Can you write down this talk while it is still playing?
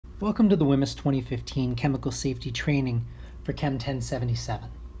Welcome to the WHMIS 2015 Chemical Safety Training for Chem 1077.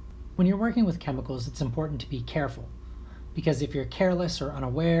 When you're working with chemicals, it's important to be careful, because if you're careless or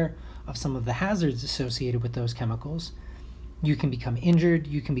unaware of some of the hazards associated with those chemicals, you can become injured,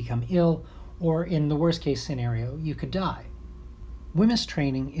 you can become ill, or in the worst case scenario, you could die. WHMIS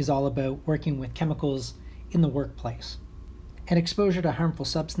training is all about working with chemicals in the workplace, and exposure to harmful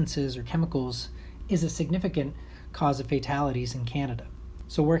substances or chemicals is a significant cause of fatalities in Canada.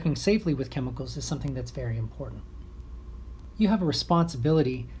 So working safely with chemicals is something that's very important. You have a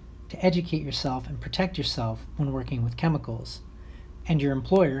responsibility to educate yourself and protect yourself when working with chemicals. And your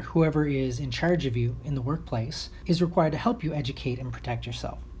employer, whoever is in charge of you in the workplace, is required to help you educate and protect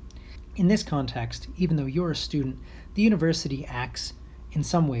yourself. In this context, even though you're a student, the university acts in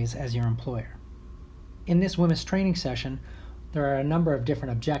some ways as your employer. In this WHMIS training session, there are a number of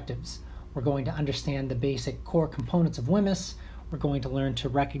different objectives. We're going to understand the basic core components of WHMIS. We're going to learn to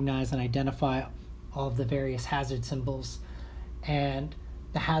recognize and identify all of the various hazard symbols and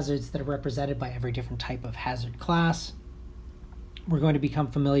the hazards that are represented by every different type of hazard class. We're going to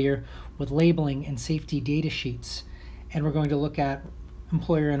become familiar with labeling and safety data sheets, and we're going to look at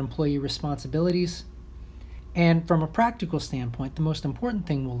employer and employee responsibilities. And from a practical standpoint, the most important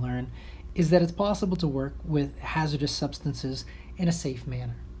thing we'll learn is that it's possible to work with hazardous substances in a safe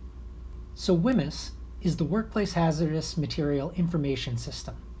manner. So WHMIS is the Workplace Hazardous Material Information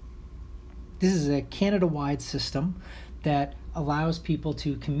System. This is a Canada-wide system that allows people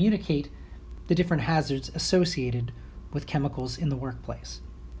to communicate the different hazards associated with chemicals in the workplace.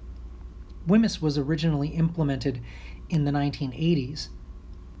 WHMIS was originally implemented in the 1980s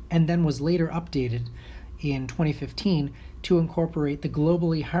and then was later updated in 2015 to incorporate the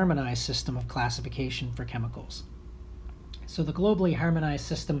globally harmonized system of classification for chemicals. So the globally harmonized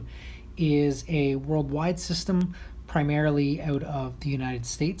system is a worldwide system, primarily out of the United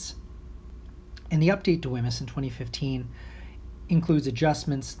States. And the update to WHMIS in 2015 includes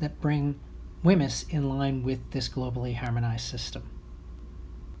adjustments that bring WHMIS in line with this globally harmonized system.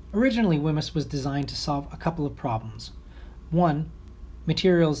 Originally, WHMIS was designed to solve a couple of problems. One,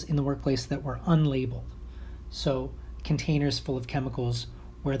 materials in the workplace that were unlabeled. So containers full of chemicals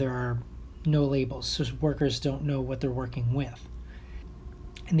where there are no labels, so workers don't know what they're working with.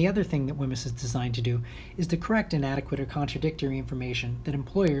 And the other thing that WHMIS is designed to do is to correct inadequate or contradictory information that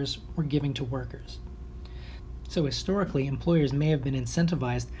employers were giving to workers. So historically, employers may have been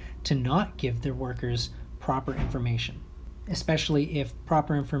incentivized to not give their workers proper information, especially if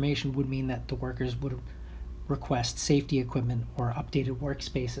proper information would mean that the workers would request safety equipment or updated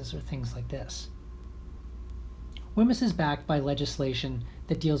workspaces or things like this. WHMIS is backed by legislation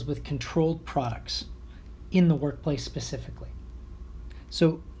that deals with controlled products in the workplace specifically.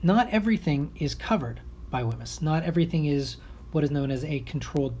 So not everything is covered by WHMIS. Not everything is what is known as a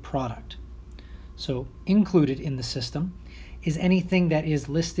controlled product. So included in the system is anything that is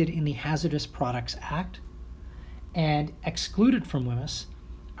listed in the Hazardous Products Act, and excluded from WHMIS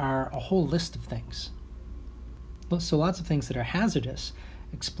are a whole list of things. So lots of things that are hazardous,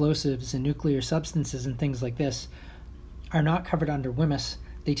 explosives and nuclear substances and things like this, are not covered under WHMIS.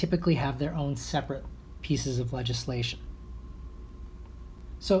 They typically have their own separate pieces of legislation.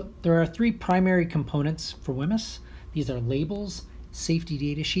 So there are three primary components for WHMIS. These are labels, safety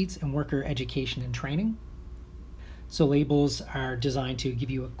data sheets, and worker education and training. So labels are designed to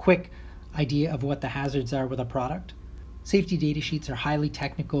give you a quick idea of what the hazards are with a product. Safety data sheets are highly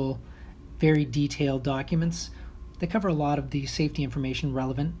technical, very detailed documents that cover a lot of the safety information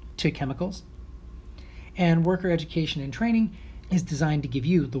relevant to chemicals. And worker education and training is designed to give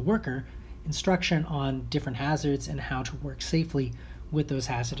you, the worker, instruction on different hazards and how to work safely with those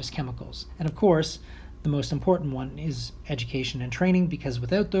hazardous chemicals. And of course, the most important one is education and training, because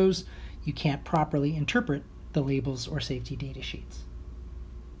without those, you can't properly interpret the labels or safety data sheets.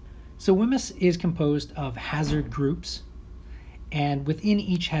 So WHMIS is composed of hazard groups, and within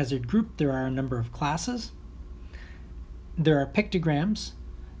each hazard group, there are a number of classes. There are pictograms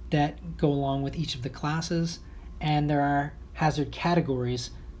that go along with each of the classes, and there are hazard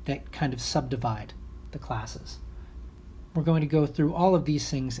categories that kind of subdivide the classes. We're going to go through all of these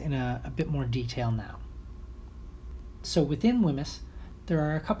things in a bit more detail now. So within WHMIS, there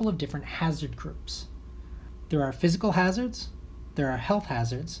are a couple of different hazard groups. There are physical hazards, there are health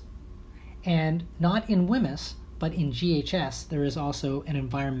hazards, and not in WHMIS, but in GHS, there is also an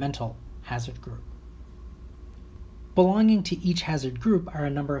environmental hazard group. Belonging to each hazard group are a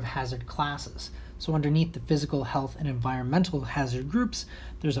number of hazard classes. So underneath the physical, health, and environmental hazard groups,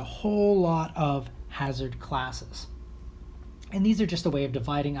 there's a whole lot of hazard classes. And these are just a way of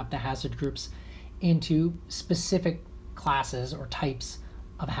dividing up the hazard groups into specific classes or types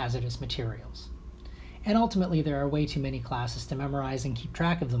of hazardous materials. And ultimately, there are way too many classes to memorize and keep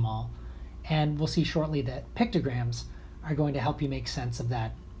track of them all, and we'll see shortly that pictograms are going to help you make sense of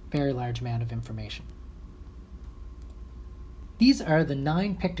that very large amount of information. These are the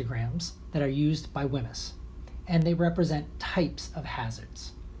 9 pictograms that are used by WHMIS, and they represent types of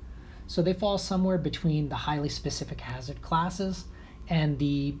hazards. So they fall somewhere between the highly specific hazard classes and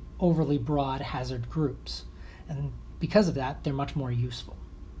the overly broad hazard groups, and because of that, they're much more useful.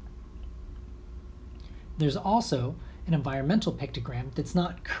 There's also an environmental pictogram that's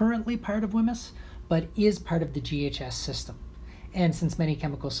not currently part of WHMIS, but is part of the GHS system. And since many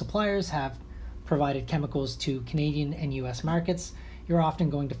chemical suppliers have provided chemicals to Canadian and US markets, you're often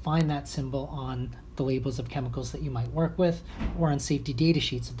going to find that symbol on the labels of chemicals that you might work with, or on safety data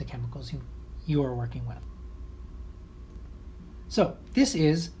sheets of the chemicals you are working with. So this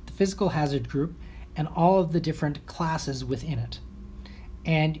is the physical hazard group and all of the different classes within it.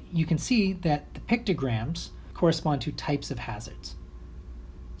 And you can see that the pictograms correspond to types of hazards.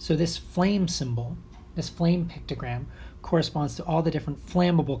 So this flame symbol, this flame pictogram, corresponds to all the different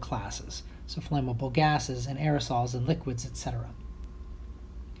flammable classes, so flammable gases and aerosols and liquids, etc.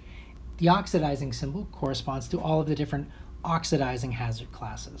 The oxidizing symbol corresponds to all of the different oxidizing hazard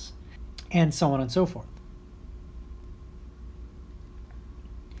classes, and so on and so forth.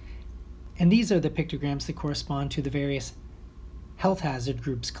 And these are the pictograms that correspond to the various health hazard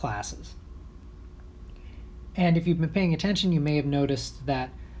groups classes. And if you've been paying attention, you may have noticed that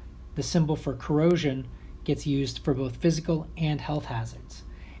the symbol for corrosion gets used for both physical and health hazards.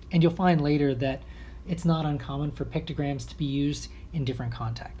 And you'll find later that it's not uncommon for pictograms to be used in different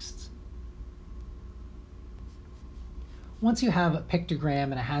contexts. Once you have a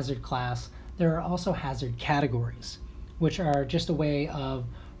pictogram and a hazard class, there are also hazard categories, which are just a way of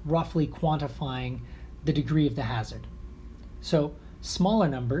roughly quantifying the degree of the hazard. So smaller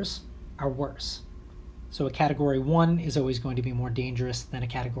numbers are worse. So a category 1 is always going to be more dangerous than a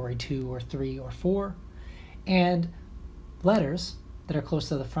category 2 or 3 or 4. And letters that are close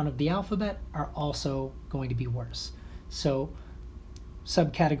to the front of the alphabet are also going to be worse. So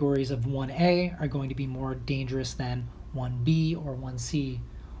subcategories of 1A are going to be more dangerous than 1B or 1C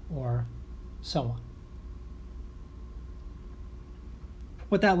or so on.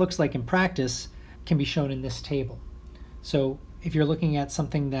 What that looks like in practice can be shown in this table. So if you're looking at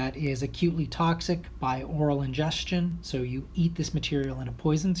something that is acutely toxic by oral ingestion, so you eat this material and it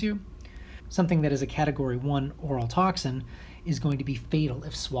poisons you, something that is a category 1 oral toxin is going to be fatal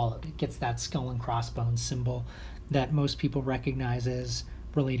if swallowed. It gets that skull and crossbones symbol that most people recognize as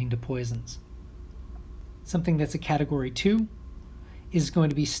relating to poisons. Something that's a category 2 is going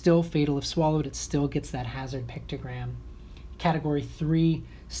to be still fatal if swallowed. It still gets that hazard pictogram. Category 3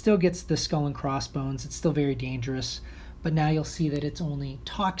 still gets the skull and crossbones. It's still very dangerous, but now you'll see that it's only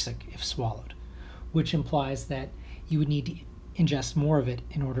toxic if swallowed, which implies that you would need to ingest more of it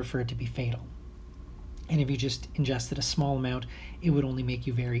in order for it to be fatal. And if you just ingested a small amount, it would only make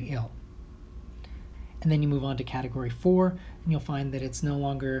you very ill. And then you move on to category 4, and you'll find that it's no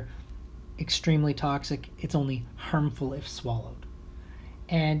longer extremely toxic, it's only harmful if swallowed.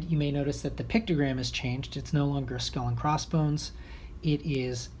 And you may notice that the pictogram has changed. It's no longer a skull and crossbones, it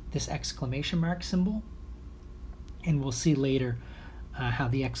is this exclamation mark symbol. And we'll see later how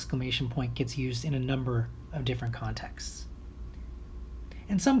the exclamation point gets used in a number of different contexts.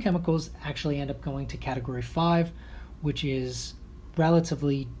 And some chemicals actually end up going to category 5, which is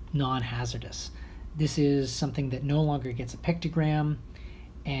relatively non-hazardous. This is something that no longer gets a pictogram,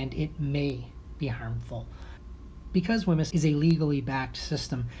 and it may be harmful. Because WHMIS is a legally backed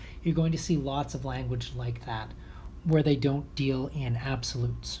system, you're going to see lots of language like that, where they don't deal in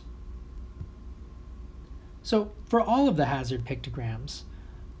absolutes. So for all of the hazard pictograms,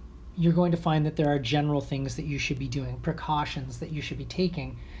 you're going to find that there are general things that you should be doing, precautions that you should be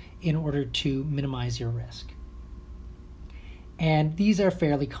taking in order to minimize your risk. And these are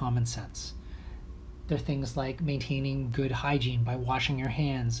fairly common sense. They're things like maintaining good hygiene by washing your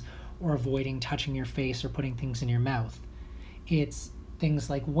hands or avoiding touching your face or putting things in your mouth. It's things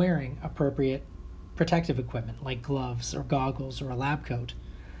like wearing appropriate protective equipment like gloves or goggles or a lab coat,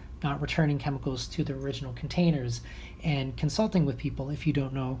 not returning chemicals to their original containers, and consulting with people if you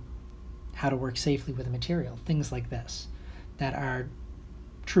don't know how to work safely with a material. Things like this that are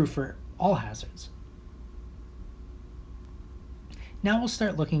true for all hazards. Now we'll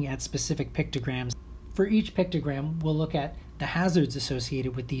start looking at specific pictograms. For each pictogram, we'll look at the hazards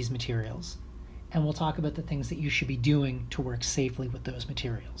associated with these materials, and we'll talk about the things that you should be doing to work safely with those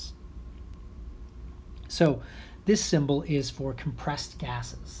materials. So this symbol is for compressed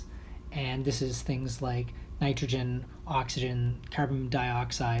gases, and this is things like nitrogen, oxygen, carbon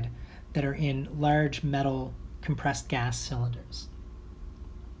dioxide that are in large metal compressed gas cylinders.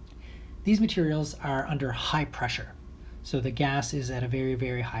 These materials are under high pressure, so the gas is at a very,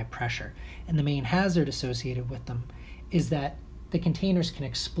 very high pressure. And the main hazard associated with them is that the containers can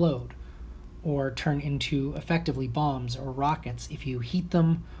explode or turn into effectively bombs or rockets if you heat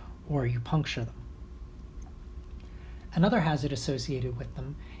them or you puncture them. Another hazard associated with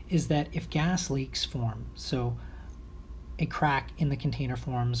them is that if gas leaks form, so a crack in the container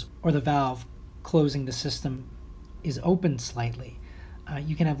forms or the valve closing the system is opened slightly,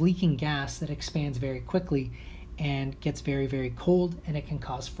 you can have leaking gas that expands very quickly and gets very, very cold, and it can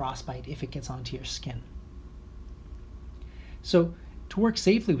cause frostbite if it gets onto your skin. So to work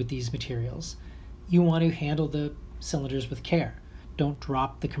safely with these materials, you want to handle the cylinders with care. Don't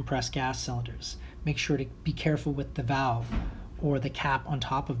drop the compressed gas cylinders. Make sure to be careful with the valve or the cap on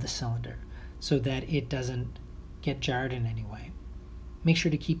top of the cylinder so that it doesn't get jarred in any way. Make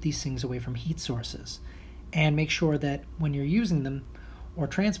sure to keep these things away from heat sources, and make sure that when you're using them or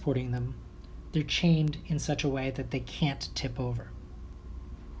transporting them, they're chained in such a way that they can't tip over.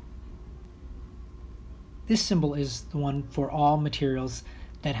 This symbol is the one for all materials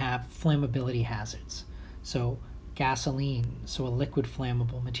that have flammability hazards. So gasoline, so a liquid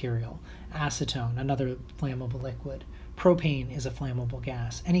flammable material, acetone, another flammable liquid, propane is a flammable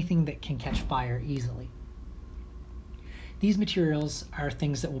gas, anything that can catch fire easily. These materials are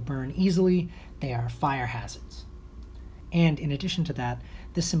things that will burn easily. They are fire hazards. And in addition to that,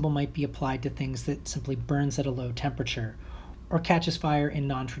 this symbol might be applied to things that simply burns at a low temperature or catches fire in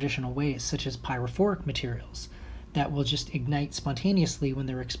non-traditional ways, such as pyrophoric materials that will just ignite spontaneously when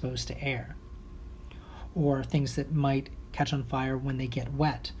they're exposed to air, or things that might catch on fire when they get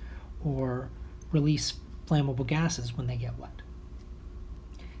wet or release flammable gases when they get wet.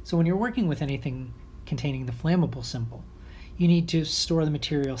 So when you're working with anything containing the flammable symbol, you need to store the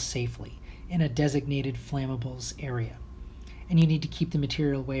material safely in a designated flammables area. And you need to keep the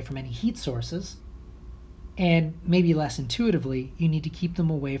material away from any heat sources, and maybe less intuitively, you need to keep them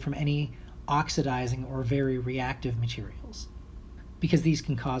away from any oxidizing or very reactive materials, because these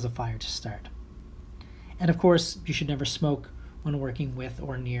can cause a fire to start. And of course, you should never smoke when working with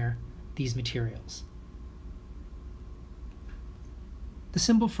or near these materials. The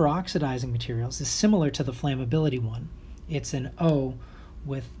symbol for oxidizing materials is similar to the flammability one. It's an O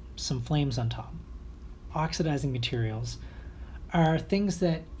with some flames on top. Oxidizing materials are things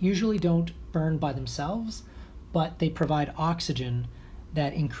that usually don't burn by themselves, but they provide oxygen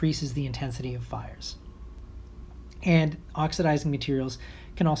that increases the intensity of fires. And oxidizing materials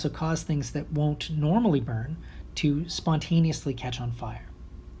can also cause things that won't normally burn to spontaneously catch on fire.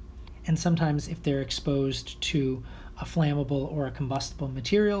 And sometimes if they're exposed to a flammable or a combustible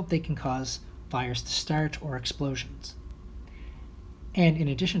material, they can cause fires to start or explosions. And in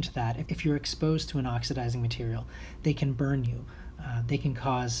addition to that, if you're exposed to an oxidizing material, they can burn you. They can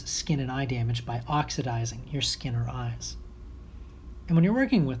cause skin and eye damage by oxidizing your skin or eyes. And when you're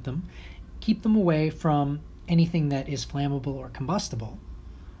working with them, keep them away from anything that is flammable or combustible,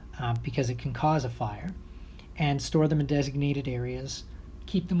 because it can cause a fire, and store them in designated areas.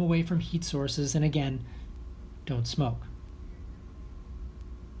 Keep them away from heat sources, and again, don't smoke.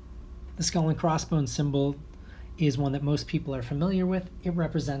 The skull and crossbones symbol is one that most people are familiar with. It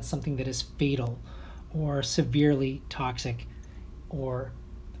represents something that is fatal or severely toxic or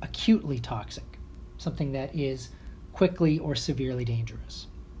acutely toxic, something that is quickly or severely dangerous.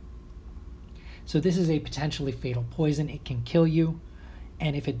 So this is a potentially fatal poison. It can kill you,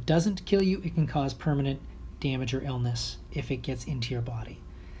 and if it doesn't kill you, it can cause permanent damage or illness if it gets into your body.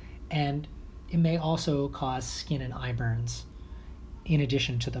 And it may also cause skin and eye burns in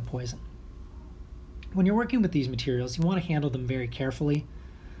addition to the poison. When you're working with these materials, you want to handle them very carefully.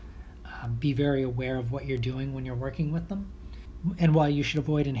 Be very aware of what you're doing when you're working with them. And while you should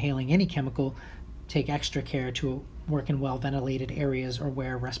avoid inhaling any chemical, take extra care to work in well-ventilated areas or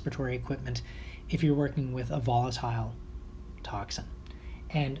wear respiratory equipment if you're working with a volatile toxin.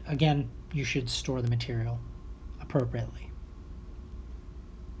 And again, you should store the material appropriately.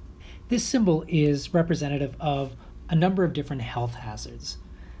 This symbol is representative of a number of different health hazards.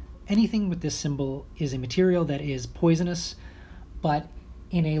 Anything with this symbol is a material that is poisonous, but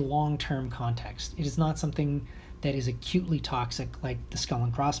in a long-term context. It is not something that is acutely toxic like the skull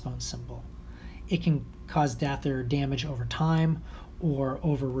and crossbones symbol. It can cause death or damage over time or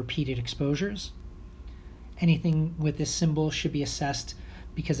over repeated exposures. Anything with this symbol should be assessed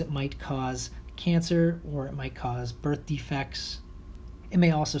because it might cause cancer or it might cause birth defects. It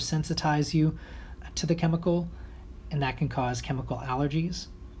may also sensitize you to the chemical, and that can cause chemical allergies.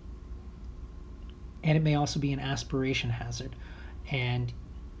 And it may also be an aspiration hazard, and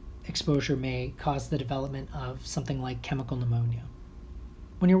exposure may cause the development of something like chemical pneumonia.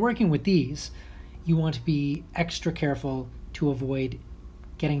 When you're working with these, you want to be extra careful to avoid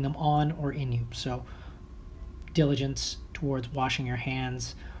getting them on or in you. So diligence towards washing your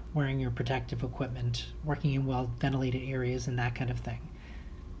hands, wearing your protective equipment, working in well-ventilated areas, and that kind of thing.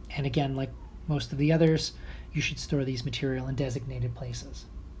 And again, like most of the others, you should store these material in designated places.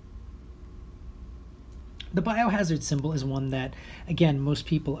 The biohazard symbol is one that, again, most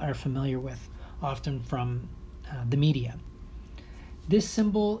people are familiar with, often from the media. This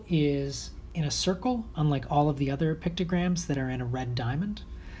symbol is in a circle, unlike all of the other pictograms that are in a red diamond.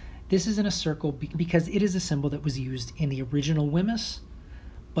 This is in a circle because it is a symbol that was used in the original WHMIS,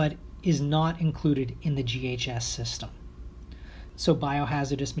 but is not included in the GHS system. So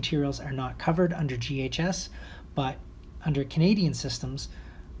biohazardous materials are not covered under GHS, but under Canadian systems,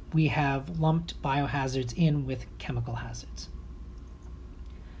 we have lumped biohazards in with chemical hazards.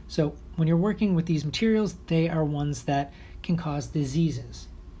 So when you're working with these materials, they are ones that can cause diseases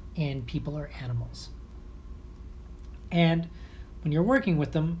in people or animals. And when you're working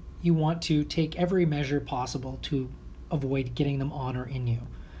with them, you want to take every measure possible to avoid getting them on or in you.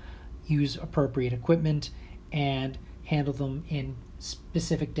 Use appropriate equipment and handle them in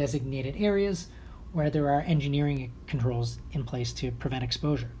specific designated areas where there are engineering controls in place to prevent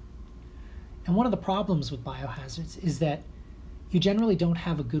exposure. And one of the problems with biohazards is that you generally don't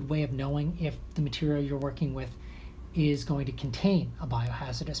have a good way of knowing if the material you're working with is going to contain a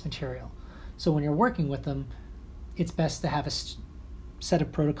biohazardous material. So when you're working with them, it's best to have a set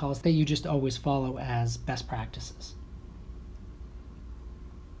of protocols that you just always follow as best practices.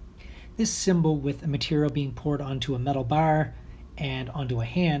 This symbol with a material being poured onto a metal bar and onto a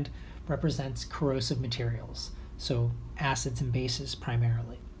hand represents corrosive materials, so acids and bases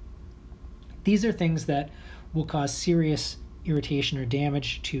primarily. These are things that will cause serious irritation or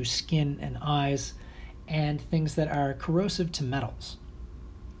damage to skin and eyes, and things that are corrosive to metals.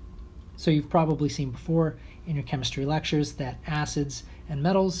 So you've probably seen before in your chemistry lectures that acids and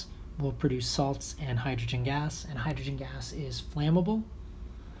metals will produce salts and hydrogen gas is flammable.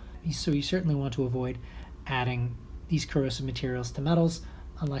 So you certainly want to avoid adding these corrosive materials to metals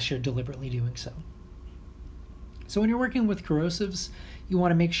unless you're deliberately doing so. So when you're working with corrosives, you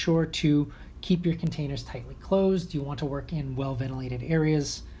want to make sure to keep your containers tightly closed. You want to work in well-ventilated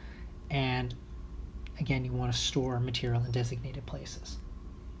areas, and again, you want to store material in designated places.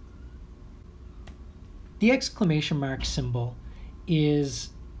 The exclamation mark symbol is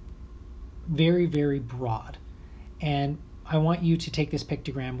very, very broad, and I want you to take this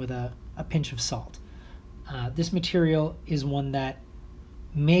pictogram with a pinch of salt. This material is one that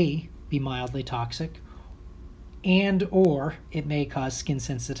may be mildly toxic, and or it may cause skin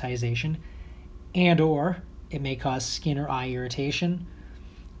sensitization, and or it may cause skin or eye irritation.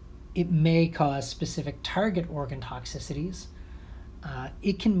 It may cause specific target organ toxicities.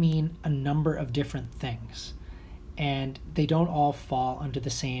 It can mean a number of different things, and they don't all fall under the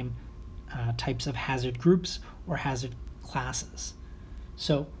same types of hazard groups or hazard classes.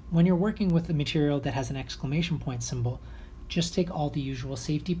 So when you're working with a material that has an exclamation point symbol, just take all the usual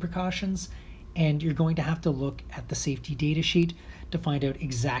safety precautions, and you're going to have to look at the safety data sheet to find out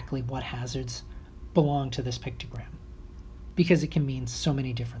exactly what hazards belong to this pictogram, because it can mean so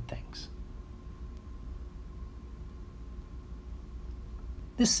many different things.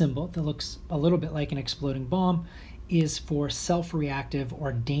 This symbol that looks a little bit like an exploding bomb is for self-reactive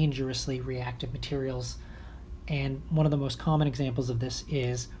or dangerously reactive materials, and one of the most common examples of this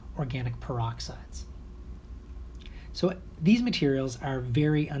is organic peroxides. So these materials are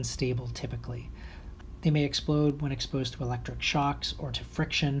very unstable typically. They may explode when exposed to electric shocks or to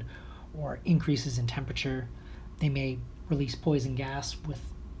friction or increases in temperature. They may release poison gas with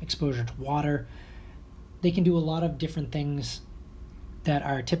exposure to water. They can do a lot of different things that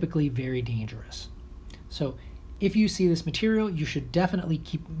are typically very dangerous. So if you see this material, you should definitely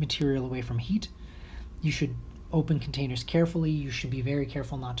keep material away from heat. You should open containers carefully. You should be very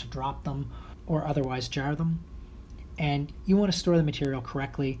careful not to drop them or otherwise jar them. And you want to store the material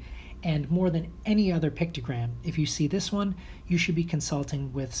correctly. And more than any other pictogram, if you see this one, you should be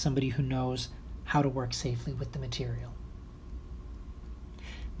consulting with somebody who knows how to work safely with the material.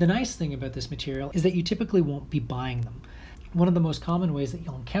 The nice thing about this material is that you typically won't be buying them. One of the most common ways that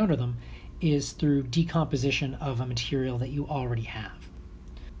you'll encounter them is through decomposition of a material that you already have.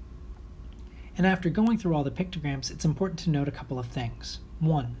 And after going through all the pictograms, it's important to note a couple of things.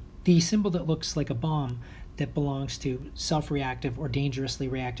 One, the symbol that looks like a bomb that belongs to self-reactive or dangerously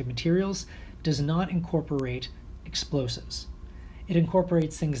reactive materials does not incorporate explosives. It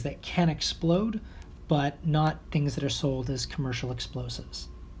incorporates things that can explode, but not things that are sold as commercial explosives.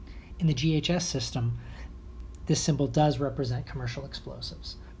 In the GHS system, this symbol does represent commercial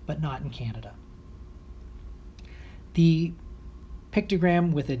explosives, but not in Canada. The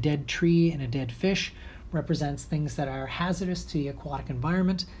pictogram with a dead tree and a dead fish represents things that are hazardous to the aquatic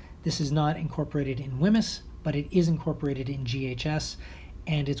environment. This is not incorporated in WHMIS, but it is incorporated in GHS,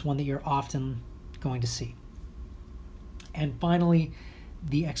 and it's one that you're often going to see. And finally,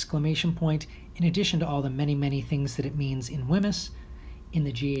 the exclamation point, in addition to all the many, many things that it means in WHMIS, in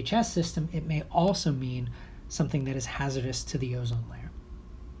the GHS system, it may also mean something that is hazardous to the ozone layer.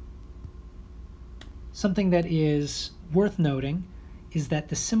 Something that is worth noting is that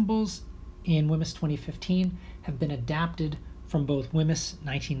the symbols in WHMIS 2015 have been adapted from both WHMIS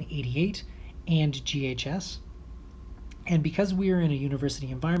 1988 and GHS. And because we are in a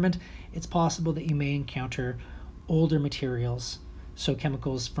university environment, it's possible that you may encounter older materials, so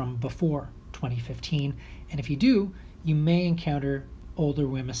chemicals from before 2015. And if you do, you may encounter older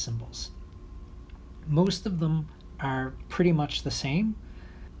WHMIS symbols. Most of them are pretty much the same.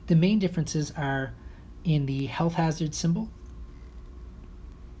 The main differences are in the health hazard symbol.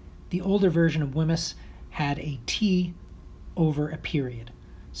 The older version of WHMIS had a T over a period,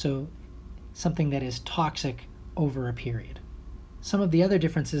 so something that is toxic over a period. Some of the other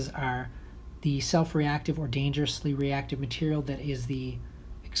differences are the self-reactive or dangerously reactive material that is the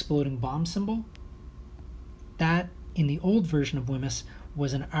exploding bomb symbol. That, in the old version of WHMIS,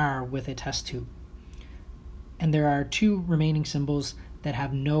 was an R with a test tube. And there are two remaining symbols that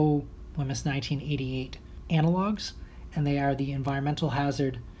have no WHMIS 1988 analogs, and they are the environmental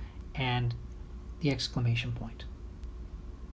hazard and the exclamation point.